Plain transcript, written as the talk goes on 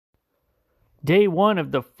Day 1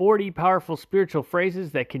 of the 40 Powerful Spiritual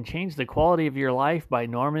Phrases That Can Change the Quality of Your Life by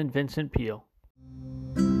Norman Vincent Peale.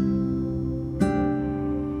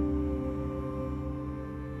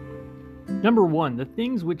 Number 1, the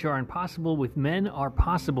things which are impossible with men are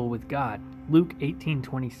possible with God. Luke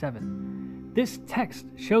 18:27. This text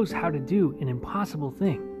shows how to do an impossible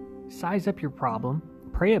thing. Size up your problem,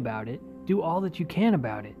 pray about it, do all that you can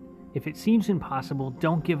about it. If it seems impossible,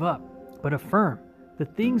 don't give up, but affirm. The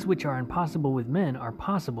things which are impossible with men are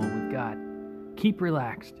possible with God. Keep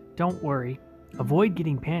relaxed. Don't worry. Avoid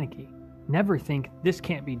getting panicky. Never think this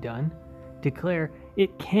can't be done. Declare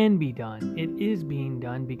it can be done. It is being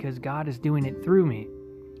done because God is doing it through me.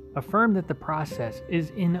 Affirm that the process is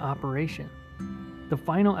in operation. The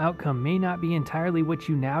final outcome may not be entirely what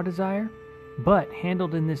you now desire, but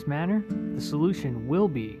handled in this manner, the solution will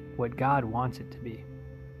be what God wants it to be.